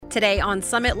Today on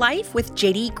Summit Life with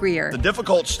JD Greer. The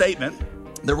difficult statement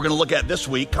that we're going to look at this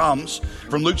week comes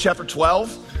from Luke chapter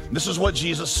 12. This is what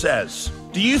Jesus says.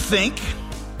 Do you think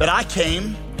that I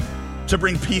came to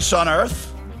bring peace on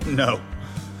earth? No,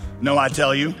 I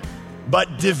tell you,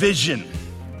 but division.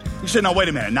 You say, no, wait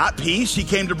a minute, not peace? He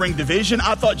came to bring division?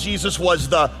 I thought Jesus was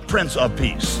the Prince of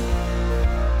Peace.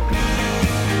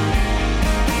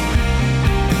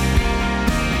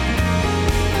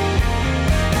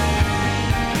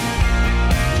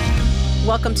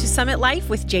 Welcome to Summit Life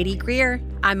with JD Greer.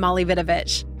 I'm Molly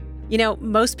Vidovich. You know,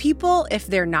 most people, if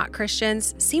they're not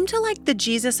Christians, seem to like the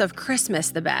Jesus of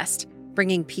Christmas the best,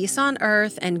 bringing peace on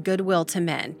earth and goodwill to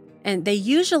men. And they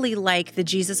usually like the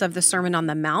Jesus of the Sermon on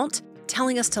the Mount,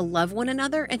 telling us to love one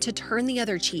another and to turn the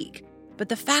other cheek. But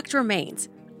the fact remains,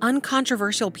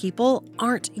 uncontroversial people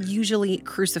aren't usually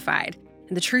crucified.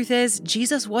 And the truth is,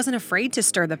 Jesus wasn't afraid to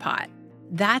stir the pot.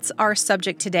 That's our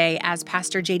subject today as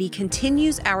Pastor JD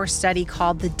continues our study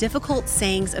called The Difficult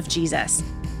Sayings of Jesus.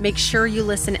 Make sure you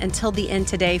listen until the end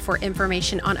today for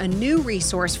information on a new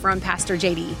resource from Pastor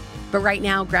JD. But right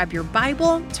now, grab your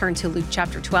Bible, turn to Luke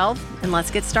chapter 12, and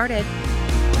let's get started.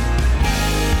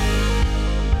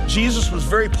 Jesus was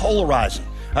very polarizing.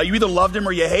 You either loved him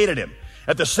or you hated him.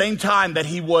 At the same time that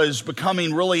he was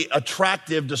becoming really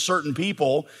attractive to certain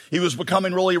people, he was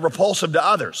becoming really repulsive to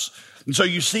others. And so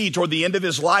you see toward the end of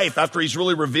his life, after he's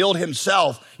really revealed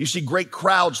himself, you see great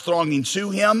crowds thronging to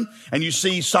him, and you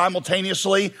see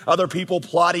simultaneously other people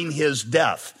plotting his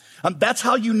death. That's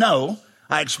how you know,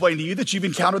 I explained to you, that you've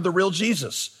encountered the real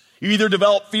Jesus. You either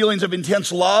develop feelings of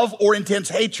intense love or intense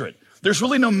hatred. There's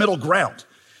really no middle ground.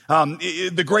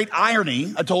 The great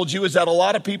irony, I told you, is that a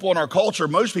lot of people in our culture,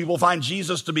 most people find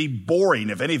Jesus to be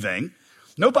boring, if anything.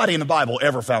 Nobody in the Bible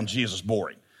ever found Jesus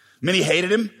boring. Many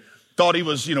hated him. Thought he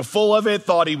was, full of it,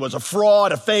 thought he was a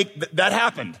fraud, a fake. That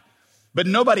happened. But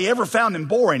nobody ever found him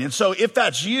boring. And so if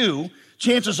that's you,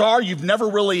 chances are you've never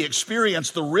really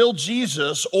experienced the real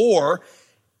Jesus or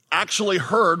actually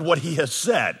heard what he has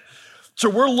said. So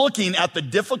we're looking at the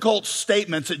difficult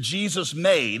statements that Jesus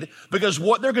made because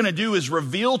what they're going to do is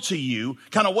reveal to you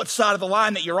kind of what side of the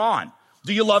line that you're on.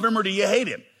 Do you love him or do you hate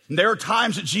him? And there are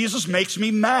times that Jesus makes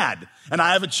me mad, and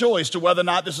I have a choice to whether or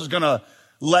not this is going to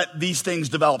let these things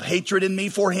develop hatred in me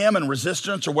for him and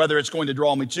resistance, or whether it's going to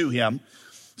draw me to him.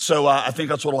 So I think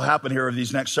that's what will happen here over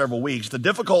these next several weeks. The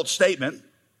difficult statement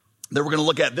that we're going to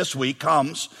look at this week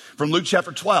comes from Luke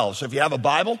chapter 12. So if you have a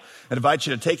Bible, I invite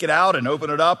you to take it out and open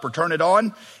it up or turn it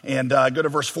on and go to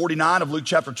verse 49 of Luke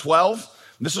chapter 12.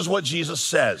 This is what Jesus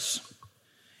says.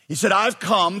 He said, I've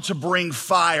come to bring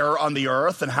fire on the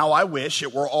earth, and how I wish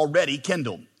it were already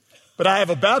kindled. But I have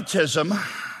a baptism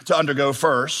to undergo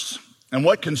first, and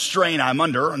what constraint I'm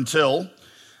under until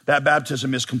that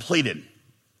baptism is completed.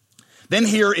 Then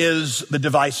here is the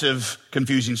divisive,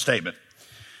 confusing statement.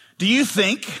 Do you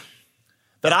think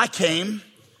that I came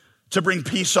to bring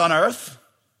peace on earth?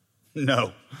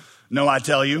 No, I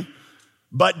tell you,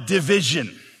 but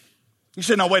division. You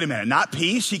say, no, wait a minute, not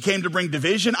peace? He came to bring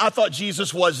division? I thought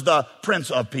Jesus was the Prince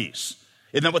of Peace.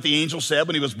 Isn't that what the angel said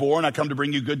when he was born? I come to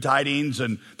bring you good tidings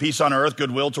and peace on earth,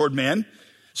 goodwill toward men.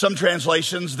 Some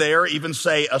translations there even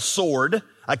say a sword.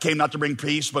 I came not to bring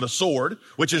peace, but a sword,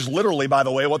 which is literally, by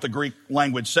the way, what the Greek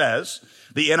language says.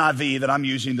 The NIV that I'm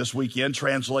using this weekend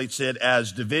translates it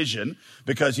as division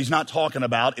because he's not talking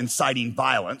about inciting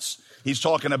violence. He's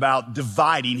talking about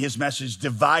dividing, his message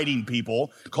dividing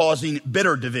people, causing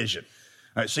bitter division.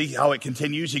 All right, see how it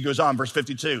continues? He goes on, verse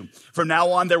 52. From now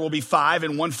on, there will be 5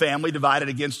 in one family divided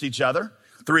against each other,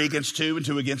 3 against 2 and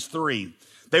 2 against 3.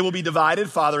 They will be divided,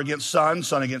 father against son,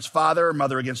 son against father,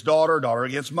 mother against daughter, daughter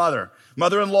against mother,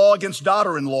 mother-in-law against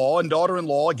daughter-in-law, and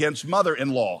daughter-in-law against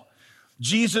mother-in-law.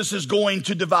 Jesus is going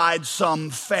to divide some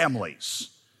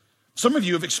families. Some of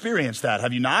you have experienced that,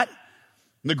 have you not?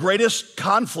 The greatest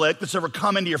conflict that's ever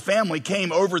come into your family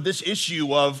came over this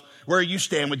issue of where you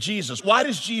stand with Jesus. Why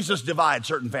does Jesus divide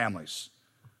certain families?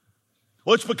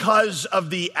 Well, it's because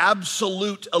of the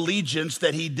absolute allegiance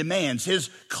that he demands. His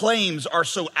claims are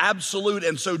so absolute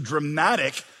and so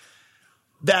dramatic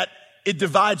that it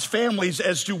divides families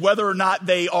as to whether or not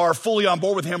they are fully on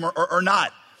board with him or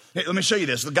not. Hey, let me show you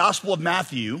this. The Gospel of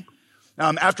Matthew,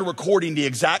 after recording the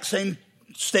exact same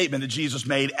statement that Jesus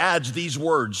made, adds these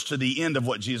words to the end of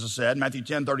what Jesus said, Matthew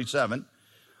 10:37.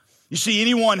 You see,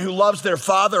 anyone who loves their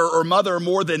father or mother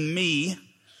more than me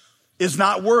is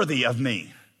not worthy of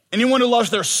me. Anyone who loves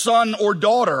their son or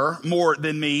daughter more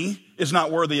than me is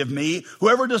not worthy of me.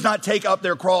 Whoever does not take up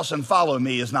their cross and follow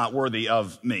me is not worthy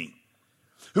of me.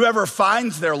 Whoever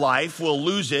finds their life will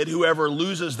lose it. Whoever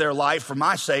loses their life for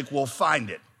my sake will find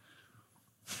it.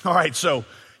 All right, so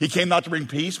He came not to bring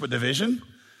peace, but division.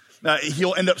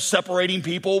 He'll end up separating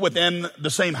people within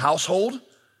the same household.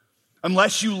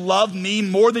 Unless you love me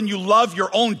more than you love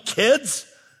your own kids,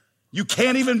 you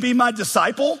can't even be my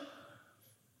disciple.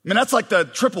 I mean, that's like the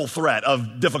triple threat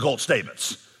of difficult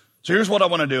statements. So here's what I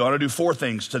want to do. I want to do 4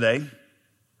 things today.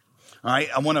 All right,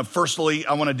 I want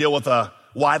to deal with a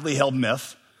widely held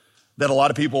myth that a lot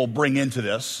of people bring into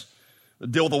this.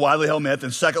 Deal with a widely held myth.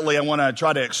 And secondly, I want to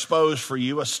try to expose for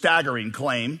you a staggering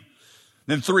claim.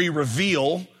 Then 3,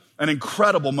 reveal an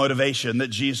incredible motivation that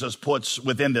Jesus puts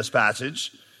within this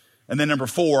passage. And then number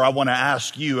 4, I want to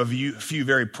ask you a few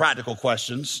very practical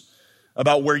questions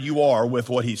about where you are with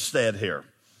what he said here.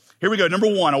 Here we go.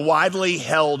 Number 1, a widely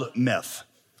held myth.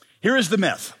 Here is the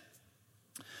myth.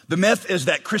 The myth is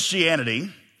that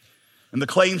Christianity and the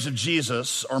claims of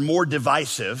Jesus are more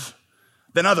divisive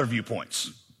than other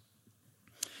viewpoints.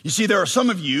 You see, there are some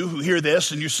of you who hear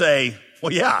this and you say,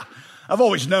 well, yeah, I've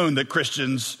always known that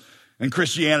Christians and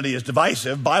Christianity is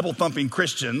divisive. Bible-thumping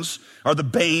Christians are the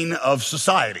bane of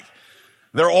society.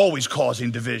 They're always causing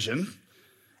division.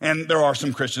 And there are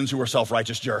some Christians who are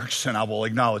self-righteous jerks, and I will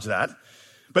acknowledge that.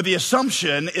 But the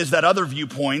assumption is that other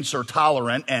viewpoints are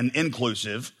tolerant and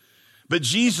inclusive, but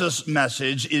Jesus'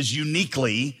 message is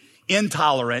uniquely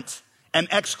intolerant and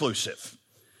exclusive.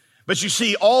 But you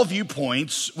see, all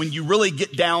viewpoints, when you really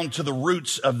get down to the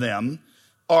roots of them,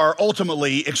 are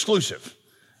ultimately exclusive.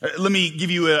 Let me give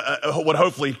you what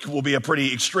hopefully will be a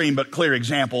pretty extreme but clear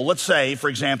example. Let's say, for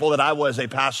example, that I was a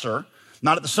pastor,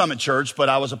 not at the Summit Church, but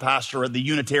I was a pastor at the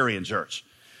Unitarian Church.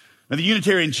 Now, the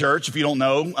Unitarian Church, if you don't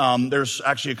know, there's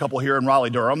actually a couple here in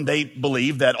Raleigh-Durham. They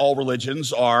believe that all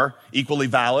religions are equally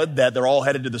valid, that they're all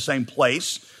headed to the same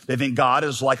place. They think God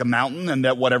is like a mountain, and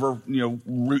that whatever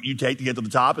route you take to get to the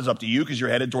top is up to you because you're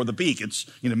headed toward the peak.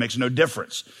 It makes no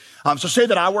difference. So say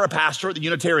that I were a pastor at the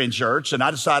Unitarian Church, and I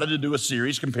decided to do a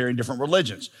series comparing different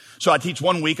religions. So I teach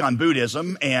 1 week on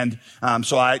Buddhism, and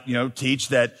so I teach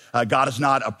that God is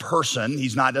not a person.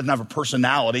 Doesn't have a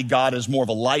personality. God is more of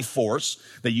a life force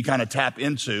that you kind of tap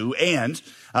into, and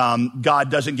God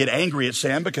doesn't get angry at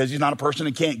sin because he's not a person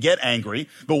and can't get angry.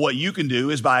 But what you can do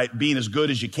is by being as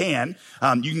good as you can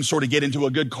sort of get into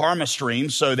a good karma stream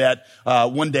so that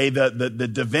one day the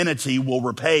divinity will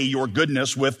repay your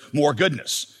goodness with more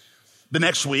goodness. The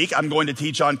next week, I'm going to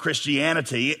teach on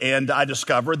Christianity, and I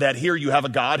discovered that here you have a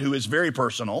God who is very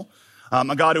personal,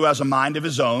 a God who has a mind of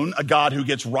his own, a God who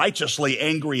gets righteously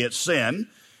angry at sin,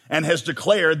 and has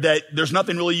declared that there's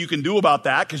nothing really you can do about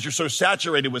that because you're so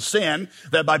saturated with sin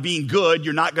that by being good,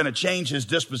 you're not going to change his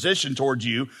disposition towards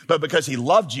you. But because he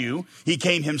loved you, he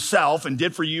came himself and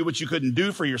did for you what you couldn't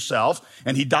do for yourself.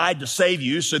 And he died to save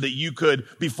you so that you could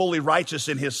be fully righteous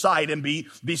in his sight and be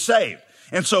saved.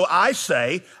 And so I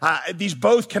say these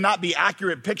both cannot be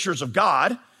accurate pictures of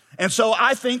God. And so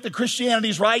I think that Christianity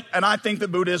is right, and I think that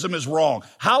Buddhism is wrong.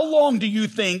 How long do you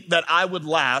think that I would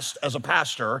last as a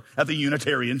pastor at the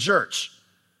Unitarian Church?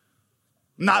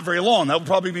 Not very long. That would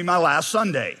probably be my last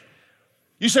Sunday.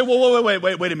 You say, well, wait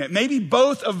a minute. Maybe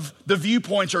both of the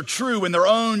viewpoints are true in their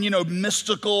own,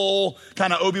 mystical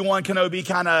kind of Obi-Wan Kenobi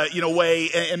kind of, way,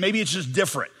 and maybe it's just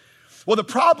different. Well, the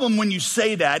problem when you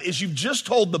say that is you've just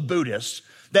told the Buddhist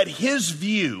that his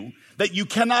view that you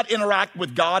cannot interact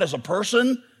with God as a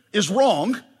person is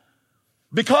wrong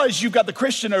because you've got the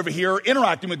Christian over here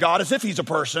interacting with God as if he's a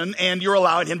person and you're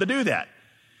allowing him to do that.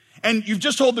 And you've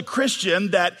just told the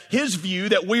Christian that his view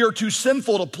that we are too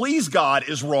sinful to please God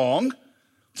is wrong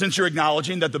since you're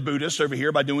acknowledging that the Buddhist over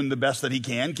here, by doing the best that he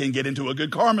can get into a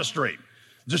good karma stream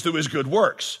just through his good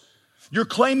works. You're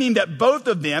claiming that both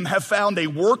of them have found a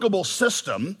workable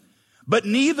system, but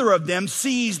neither of them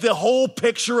sees the whole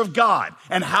picture of God.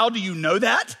 And how do you know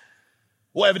that?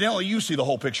 Well, evidently you see the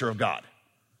whole picture of God.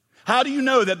 How do you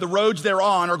know that the roads they're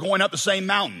on are going up the same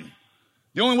mountain?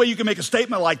 The only way you can make a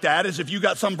statement like that is if you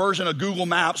got some version of Google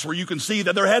Maps where you can see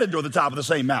that they're headed to the top of the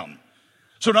same mountain.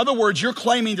 So in other words, you're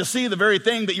claiming to see the very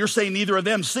thing that you're saying neither of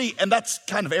them see, and that's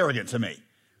kind of arrogant to me.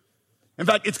 In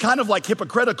fact, it's kind of like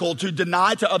hypocritical to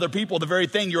deny to other people the very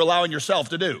thing you're allowing yourself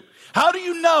to do. How do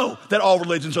you know that all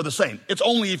religions are the same? It's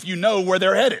only if you know where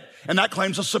they're headed, and that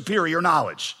claims a superior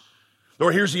knowledge.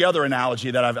 Or here's the other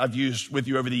analogy that I've used with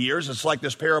you over the years. It's like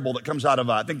this parable that comes out of,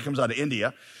 I think it comes out of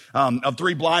India, of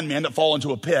 3 blind men that fall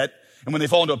into a pit, and when they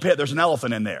fall into a pit, there's an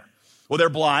elephant in there. Well, they're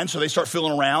blind, so they start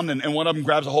feeling around, and one of them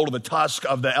grabs a hold of the tusk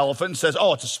of the elephant and says,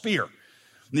 oh, it's a spear.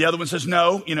 And the other one says,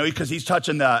 no, because he's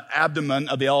touching the abdomen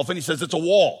of the elephant. He says, it's a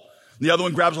wall. And the other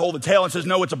one grabs a hold of the tail and says,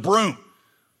 no, it's a broom.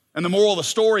 And the moral of the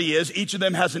story is each of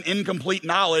them has an incomplete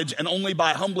knowledge, and only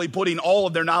by humbly putting all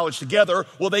of their knowledge together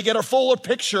will they get a fuller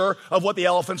picture of what the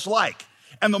elephant's like.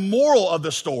 And the moral of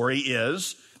the story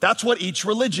is That's what each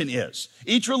religion is.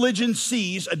 Each religion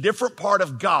sees a different part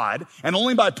of God, and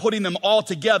only by putting them all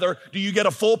together do you get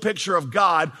a full picture of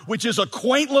God, which is a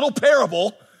quaint little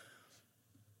parable.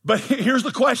 But here's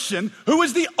the question: who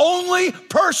is the only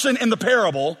person in the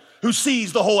parable who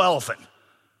sees the whole elephant?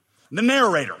 The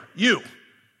narrator, you.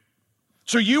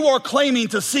 So you are claiming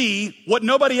to see what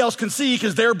nobody else can see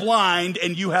because they're blind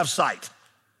and you have sight.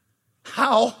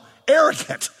 How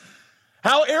arrogant.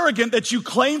 How arrogant that you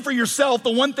claim for yourself the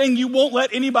one thing you won't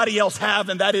let anybody else have,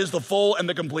 and that is the full and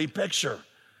the complete picture.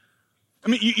 I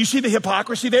mean, you see the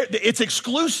hypocrisy there? It's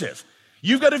exclusive.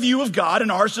 You've got a view of God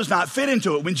and ours does not fit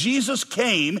into it. When Jesus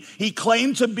came, he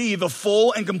claimed to be the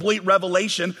full and complete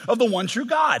revelation of the one true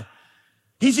God.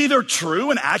 He's either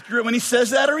true and accurate when he says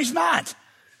that or he's not.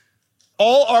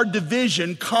 All our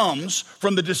division comes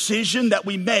from the decision that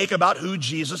we make about who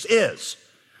Jesus is.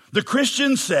 The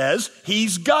Christian says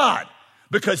he's God.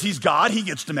 Because he's God, he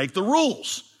gets to make the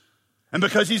rules. And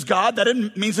because he's God, that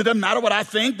means it doesn't matter what I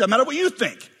think, doesn't matter what you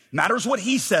think. It matters what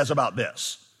he says about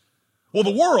this. Well,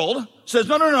 the world says,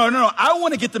 no, I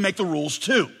want to get to make the rules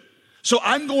too. So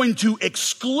I'm going to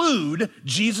exclude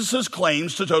Jesus'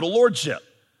 claims to total lordship.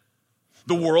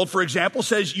 The world, for example,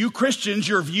 says, you Christians,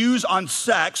 your views on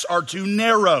sex are too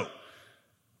narrow.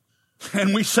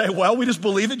 And we say, well, we just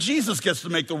believe that Jesus gets to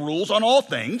make the rules on all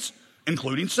things,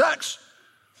 including sex.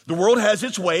 The world has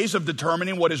its ways of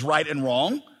determining what is right and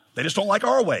wrong. They just don't like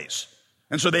our ways.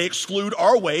 And so they exclude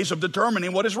our ways of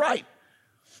determining what is right.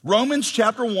 Romans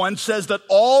chapter 1 says that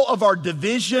all of our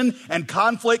division and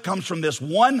conflict comes from this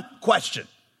one question.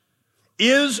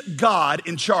 Is God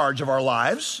in charge of our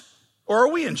lives, or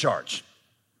are we in charge?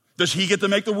 Does he get to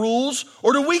make the rules,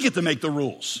 or do we get to make the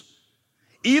rules?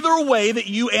 Either way that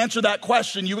you answer that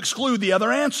question, you exclude the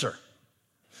other answer.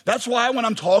 That's why when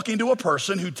I'm talking to a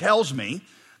person who tells me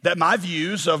that my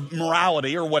views of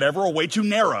morality or whatever are way too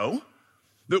narrow,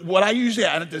 that what I usually,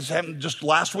 and this happened just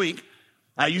last week,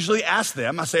 I usually ask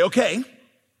them, I say, okay,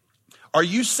 are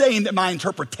you saying that my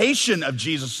interpretation of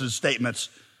Jesus' statements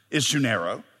is too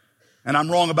narrow and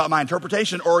I'm wrong about my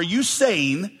interpretation? Or are you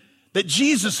saying that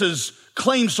Jesus'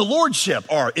 claims to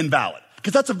lordship are invalid?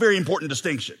 Because that's a very important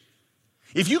distinction.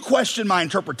 If you question my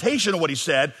interpretation of what he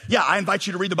said, yeah, I invite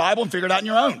you to read the Bible and figure it out on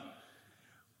your own.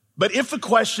 But if the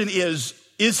question is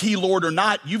he Lord or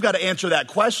not, you've got to answer that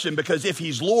question, because if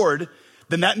he's Lord,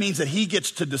 then that means that he gets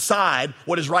to decide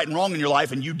what is right and wrong in your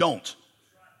life and you don't.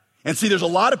 And see, there's a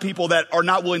lot of people that are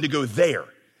not willing to go there.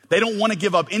 They don't want to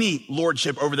give up any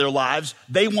lordship over their lives.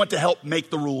 They want to help make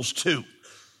the rules too.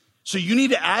 So you need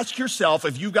to ask yourself,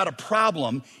 if you've got a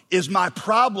problem, is my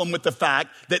problem with the fact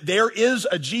that there is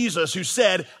a Jesus who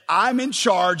said, I'm in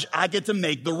charge, I get to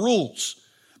make the rules?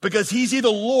 Because he's either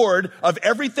Lord of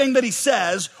everything that he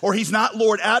says, or he's not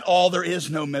Lord at all. There is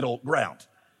no middle ground.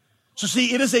 So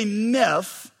see, it is a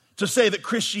myth to say that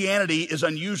Christianity is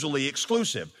unusually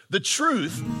exclusive. The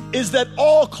truth is that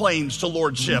all claims to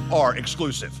lordship are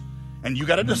exclusive. And you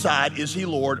got to decide, is he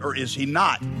Lord or is he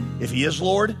not? If he is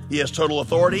Lord, he has total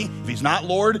authority. If he's not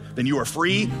Lord, then you are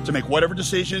free to make whatever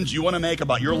decisions you want to make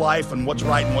about your life and what's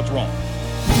right and what's wrong.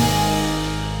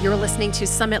 You're listening to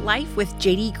Summit Life with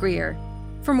J.D. Greer.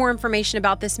 For more information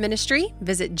about this ministry,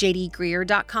 visit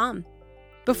jdgreer.com.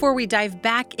 Before we dive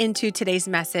back into today's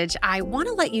message, I want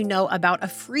to let you know about a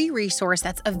free resource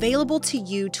that's available to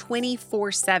you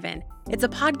 24/7. It's a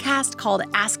podcast called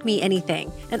Ask Me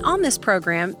Anything. And on this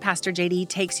program, Pastor JD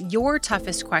takes your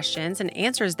toughest questions and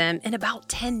answers them in about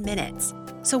 10 minutes.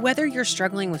 So whether you're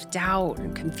struggling with doubt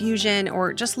and confusion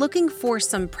or just looking for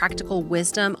some practical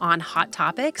wisdom on hot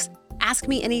topics, Ask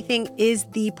Me Anything is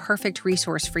the perfect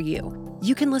resource for you.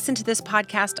 You can listen to this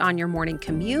podcast on your morning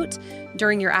commute,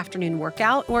 during your afternoon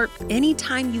workout, or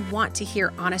anytime you want to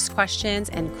hear honest questions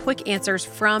and quick answers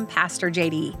from Pastor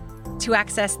JD. To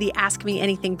access the Ask Me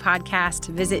Anything podcast,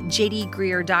 visit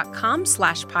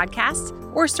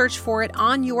jdgreer.com/podcasts or search for it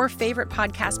on your favorite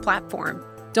podcast platform.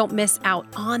 Don't miss out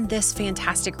on this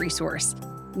fantastic resource.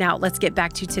 Now let's get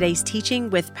back to today's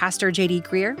teaching with Pastor JD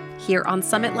Greer here on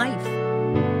Summit Life.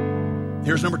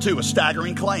 Here's number 2, a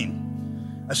staggering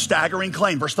claim. A staggering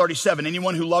claim. Verse 37,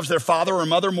 anyone who loves their father or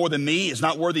mother more than me is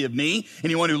not worthy of me.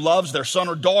 Anyone who loves their son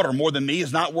or daughter more than me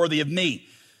is not worthy of me.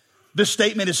 This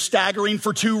statement is staggering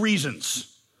for 2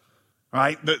 reasons. All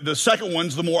right, the second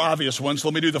one's the more obvious one, so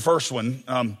let me do the first one.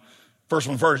 First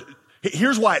one first.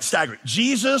 Here's why it's staggering.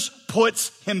 Jesus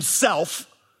puts himself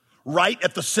right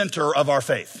at the center of our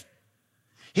faith.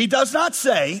 He does not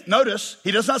say, notice,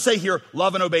 he does not say here,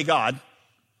 love and obey God.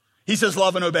 He says,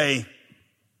 love and obey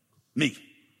me.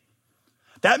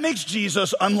 That makes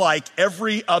Jesus unlike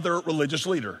every other religious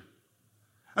leader.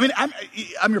 I mean,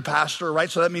 I'm your pastor, right?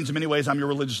 So that means in many ways I'm your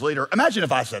religious leader. Imagine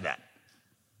if I said that.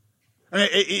 I mean,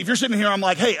 if you're sitting here, I'm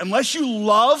like, hey, unless you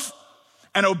love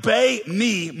and obey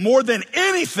me more than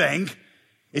anything,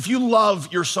 if you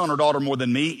love your son or daughter more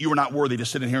than me, you are not worthy to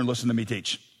sit in here and listen to me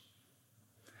teach.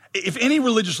 If any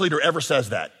religious leader ever says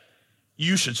that,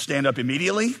 you should stand up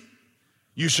immediately.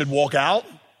 You should walk out.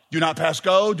 Do not pass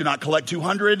go. Do not collect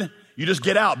 200. You just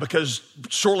get out, because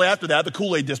shortly after that, the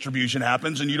Kool-Aid distribution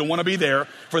happens and you don't want to be there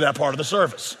for that part of the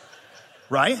service,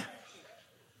 right?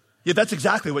 Yet that's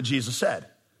exactly what Jesus said.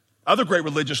 Other great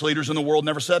religious leaders in the world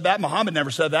never said that. Muhammad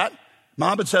never said that.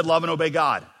 Muhammad said, love and obey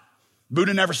God.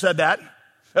 Buddha never said that.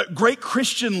 Great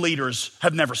Christian leaders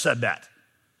have never said that.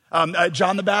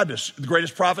 John the Baptist, the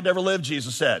greatest prophet to ever lived,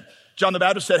 Jesus said. John the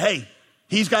Baptist said, hey,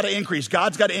 he's got to increase.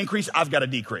 God's got to increase. I've got to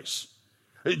decrease.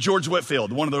 George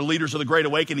Whitefield, one of the leaders of the Great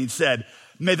Awakening, said,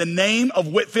 may the name of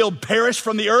Whitefield perish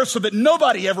from the earth so that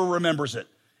nobody ever remembers it.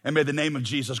 And may the name of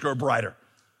Jesus grow brighter.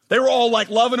 They were all like,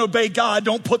 love and obey God.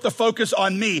 Don't put the focus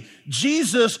on me.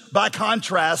 Jesus, by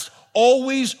contrast,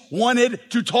 always wanted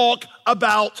to talk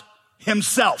about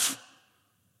himself.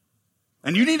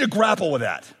 And you need to grapple with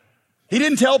that. He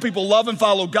didn't tell people love and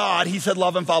follow God. He said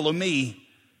love and follow me.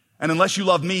 And unless you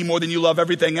love me more than you love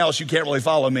everything else, you can't really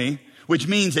follow me, which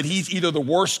means that he's either the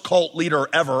worst cult leader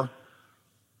ever,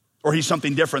 or he's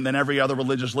something different than every other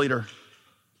religious leader.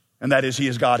 And that is, he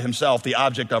is God himself, the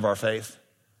object of our faith.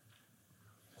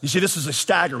 You see, this is a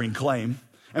staggering claim.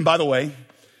 And by the way,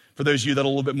 for those of you that are a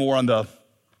little bit more on the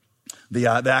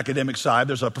academic side,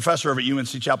 there's a professor over at UNC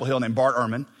Chapel Hill named Bart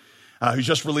Ehrman, who's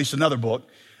just released another book,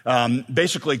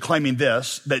 basically claiming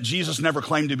this, that Jesus never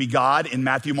claimed to be God in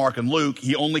Matthew, Mark, and Luke.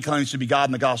 He only claims to be God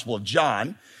in the Gospel of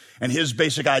John. And his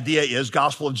basic idea is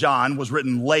Gospel of John was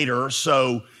written later,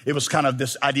 so it was kind of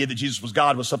this idea that Jesus was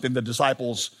God was something the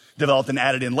disciples developed and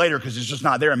added in later, because it's just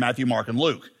not there in Matthew, Mark, and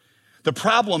Luke. The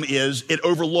problem is it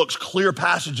overlooks clear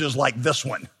passages like this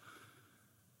one.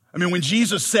 I mean, when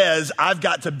Jesus says, I've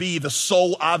got to be the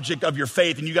sole object of your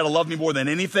faith and you got to love me more than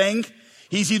anything,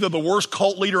 he's either the worst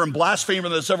cult leader and blasphemer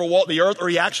that's ever walked the earth, or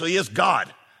he actually is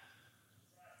God.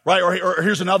 Right? Or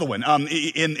here's another one.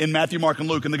 In Matthew, Mark, and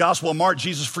Luke. In the Gospel of Mark,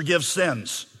 Jesus forgives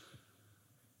sins.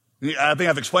 I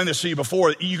think I've explained this to you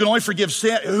before. You can only forgive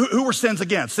sin. Who were sins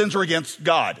against? Sins are against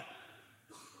God.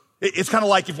 It's kind of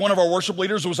like if one of our worship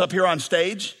leaders was up here on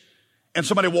stage and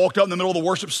somebody walked up in the middle of the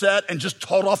worship set and just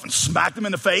told off and smacked them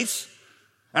in the face.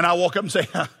 And I walk up and say,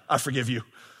 I forgive you.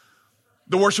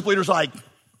 The worship leader's like,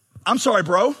 I'm sorry,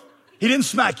 bro. He didn't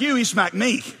smack you, he smacked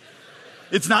me.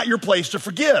 It's not your place to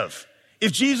forgive.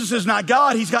 If Jesus is not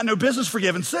God, he's got no business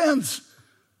forgiving sins,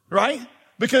 right?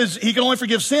 Because he can only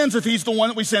forgive sins if he's the one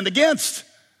that we sinned against.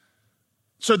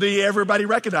 So everybody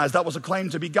recognized that was a claim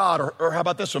to be God. Or how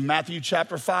about this one? Matthew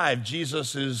chapter 5,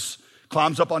 Jesus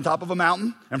climbs up on top of a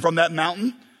mountain, and from that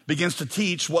mountain begins to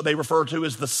teach what they refer to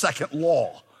as the second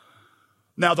law.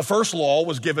 Now, the first law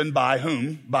was given by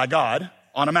whom? By God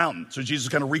on a mountain. So Jesus is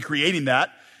kind of recreating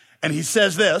that. And he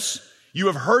says this, you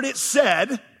have heard it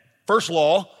said, first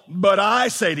law, but I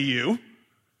say to you,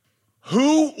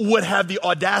 who would have the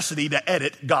audacity to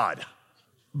edit God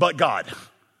but God?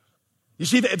 You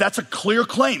see, that's a clear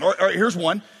claim. Or here's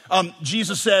one.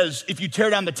 Jesus says, if you tear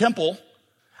down the temple,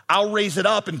 I'll raise it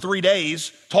up in 3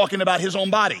 days, talking about his own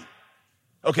body.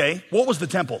 Okay, what was the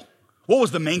temple? What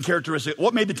was the main characteristic?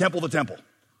 What made the temple the temple?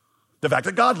 The fact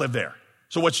that God lived there.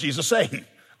 So what's Jesus saying?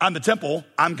 I'm the temple,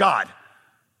 I'm God,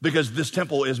 because this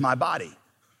temple is my body.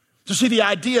 So see, the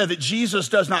idea that Jesus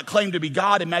does not claim to be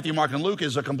God in Matthew, Mark, and Luke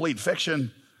is a complete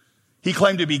fiction. He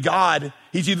claimed to be God.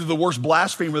 He's either the worst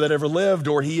blasphemer that ever lived,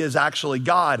 or he is actually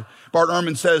God. Bart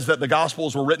Ehrman says that the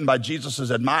Gospels were written by Jesus'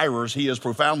 admirers. He is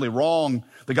profoundly wrong.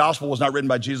 The Gospel was not written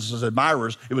by Jesus'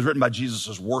 admirers. It was written by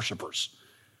Jesus' worshipers.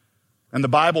 And the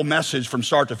Bible message from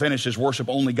start to finish is worship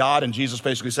only God, and Jesus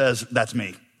basically says, that's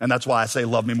me. And that's why I say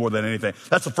love me more than anything.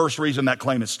 That's the first reason that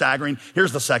claim is staggering.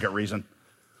 Here's the second reason.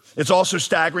 It's also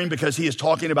staggering because he is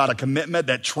talking about a commitment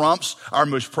that trumps our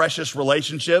most precious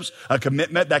relationships, a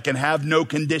commitment that can have no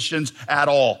conditions at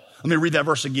all. Let me read that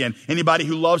verse again. Anybody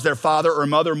who loves their father or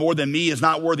mother more than me is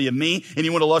not worthy of me.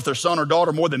 Anyone who loves their son or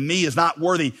daughter more than me is not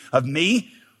worthy of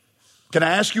me. Can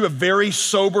I ask you a very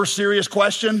sober, serious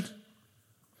question?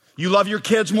 You love your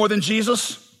kids more than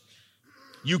Jesus?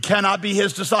 You cannot be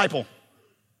his disciple.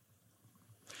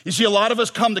 You see, a lot of us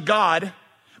come to God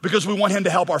because we want him to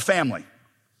help our family.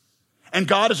 And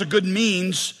God is a good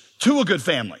means to a good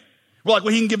family. We're like,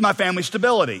 well, he can give my family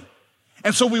stability.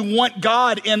 And so we want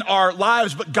God in our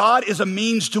lives, but God is a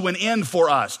means to an end for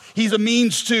us. He's a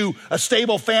means to a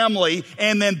stable family,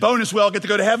 and then bonus, we all get to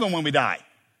go to heaven when we die.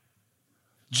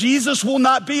 Jesus will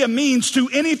not be a means to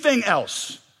anything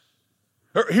else.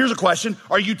 Here's a question.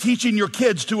 Are you teaching your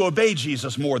kids to obey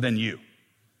Jesus more than you?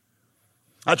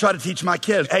 I try to teach my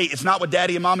kids, hey, it's not what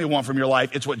daddy and mommy want from your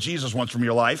life. It's what Jesus wants from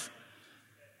your life.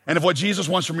 And if what Jesus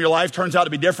wants from your life turns out to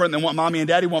be different than what mommy and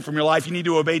daddy want from your life, you need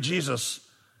to obey Jesus.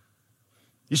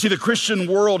 You see, the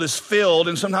Christian world is filled,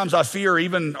 and sometimes I fear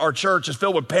even our church is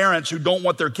filled with parents who don't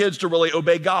want their kids to really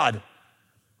obey God.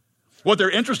 What they're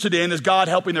interested in is God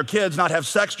helping their kids not have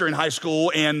sex during high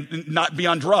school and not be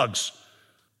on drugs.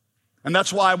 And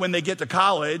that's why when they get to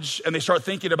college and they start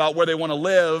thinking about where they want to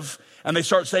live and they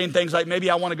start saying things like, maybe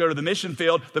I want to go to the mission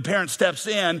field, the parent steps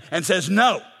in and says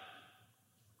no.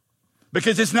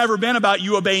 Because it's never been about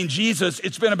you obeying Jesus.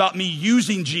 It's been about me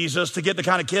using Jesus to get the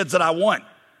kind of kids that I want.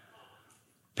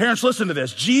 Parents, listen to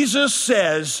this. Jesus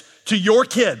says to your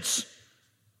kids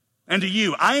and to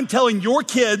you, I am telling your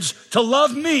kids to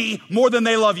love me more than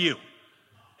they love you.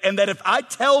 And that if I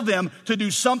tell them to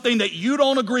do something that you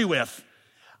don't agree with,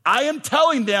 I am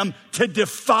telling them to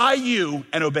defy you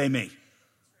and obey me. Does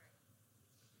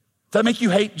that make you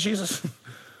hate Jesus?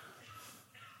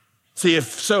 See,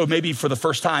 if so, maybe for the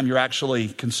first time, you're actually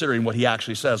considering what he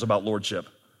actually says about lordship.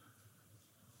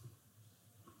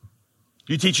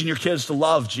 You teaching your kids to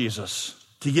love Jesus,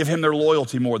 to give him their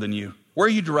loyalty more than you. Where are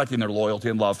you directing their loyalty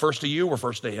and love? First to you or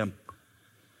first to him?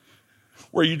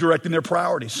 Where are you directing their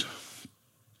priorities?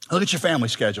 Look at your family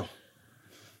schedule.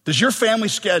 Does your family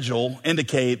schedule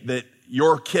indicate that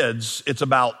your kids, it's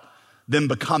about them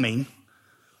becoming,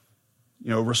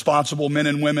 responsible men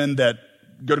and women that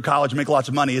go to college, make lots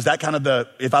of money? Is that kind of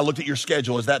if I looked at your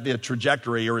schedule, is that the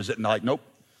trajectory, or is it like, nope?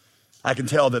 I can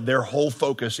tell that their whole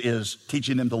focus is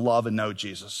teaching them to love and know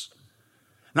Jesus.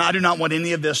 Now, I do not want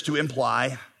any of this to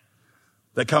imply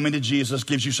that coming to Jesus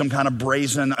gives you some kind of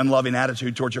brazen, unloving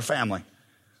attitude towards your family.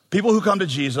 People who come to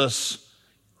Jesus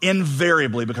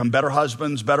invariably become better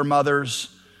husbands, better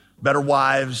mothers, better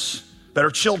wives,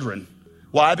 better children.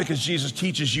 Why? Because Jesus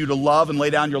teaches you to love and lay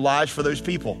down your lives for those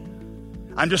people.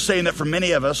 I'm just saying that for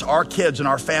many of us, our kids and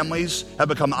our families have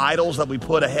become idols that we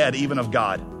put ahead even of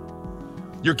God.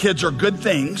 Your kids are good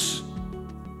things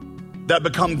that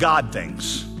become God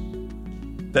things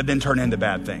that then turn into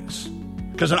bad things.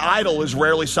 Because an idol is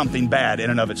rarely something bad in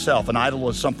and of itself. An idol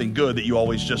is something good that you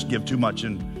always just give too much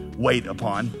and weight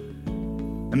upon.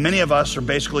 And many of us are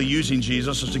basically using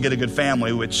Jesus as to get a good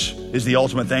family, which is the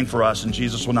ultimate thing for us, and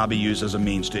Jesus will not be used as a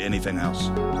means to anything else.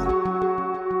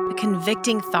 A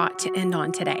convicting thought to end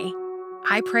on today.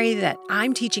 I pray that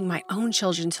I'm teaching my own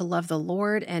children to love the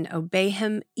Lord and obey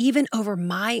him even over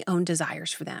my own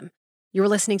desires for them. You're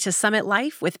listening to Summit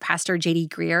Life with Pastor J.D.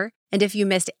 Greer. And if you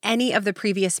missed any of the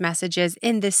previous messages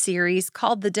in this series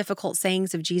called The Difficult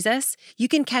Sayings of Jesus, you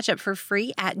can catch up for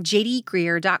free at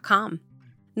jdgreer.com.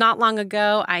 Not long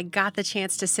ago, I got the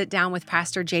chance to sit down with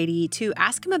Pastor JD to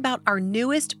ask him about our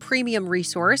newest premium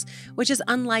resource, which is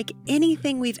unlike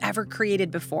anything we've ever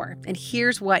created before. And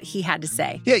here's what he had to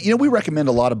say. Yeah, we recommend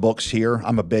a lot of books here.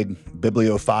 I'm a big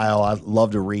bibliophile. I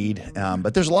love to read.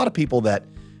 But there's a lot of people that,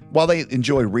 while they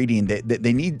enjoy reading,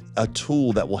 they need a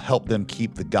tool that will help them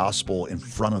keep the gospel in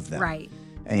front of them. Right.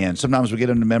 And sometimes we get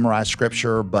them to memorize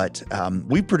scripture, but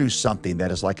we produce something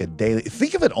that is like a daily,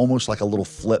 think of it almost like a little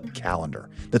flip calendar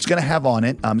that's going to have on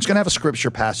it. It's going to have a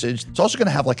scripture passage. It's also going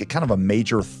to have like a kind of a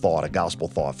major thought, a gospel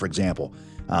thought. For example,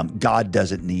 God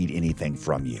doesn't need anything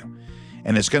from you.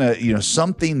 And it's going to,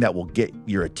 something that will get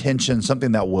your attention,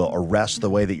 something that will arrest the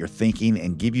way that you're thinking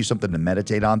and give you something to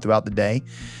meditate on throughout the day.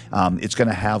 It's going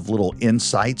to have little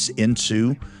insights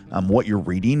into what you're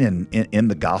reading in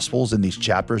the Gospels, in these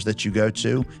chapters that you go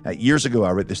to. Years ago,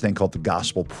 I read this thing called the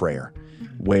Gospel Prayer,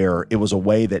 where it was a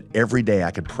way that every day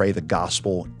I could pray the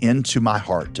gospel into my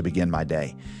heart to begin my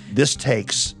day. This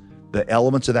takes the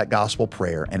elements of that gospel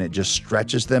prayer, and it just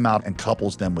stretches them out and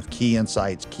couples them with key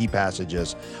insights, key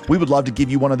passages. We would love to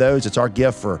give you one of those. It's our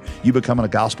gift for you becoming a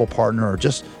gospel partner or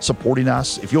just supporting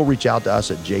us. If you'll reach out to us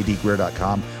at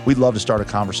jdgreer.com, we'd love to start a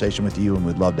conversation with you, and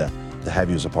we'd love to have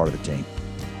you as a part of the team.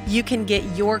 You can get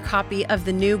your copy of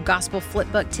the new Gospel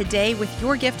Flipbook today with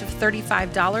your gift of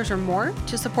 $35 or more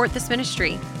to support this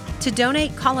ministry. To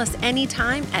donate, call us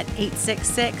anytime at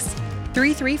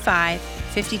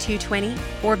 866-335-5220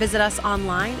 or visit us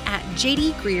online at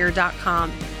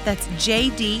jdgreer.com. That's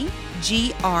jdgreer.com.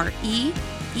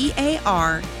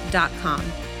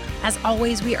 As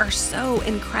always, we are so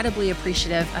incredibly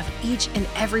appreciative of each and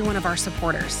every one of our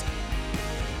supporters.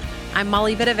 I'm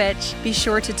Molly Vidovich. Be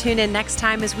sure to tune in next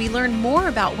time as we learn more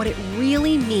about what it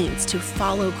really means to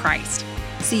follow Christ.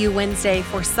 See you Wednesday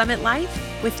for Summit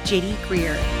Life with J.D.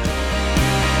 Greer.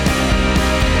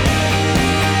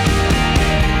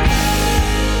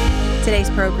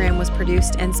 Today's program was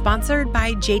produced and sponsored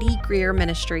by JD Greer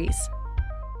Ministries.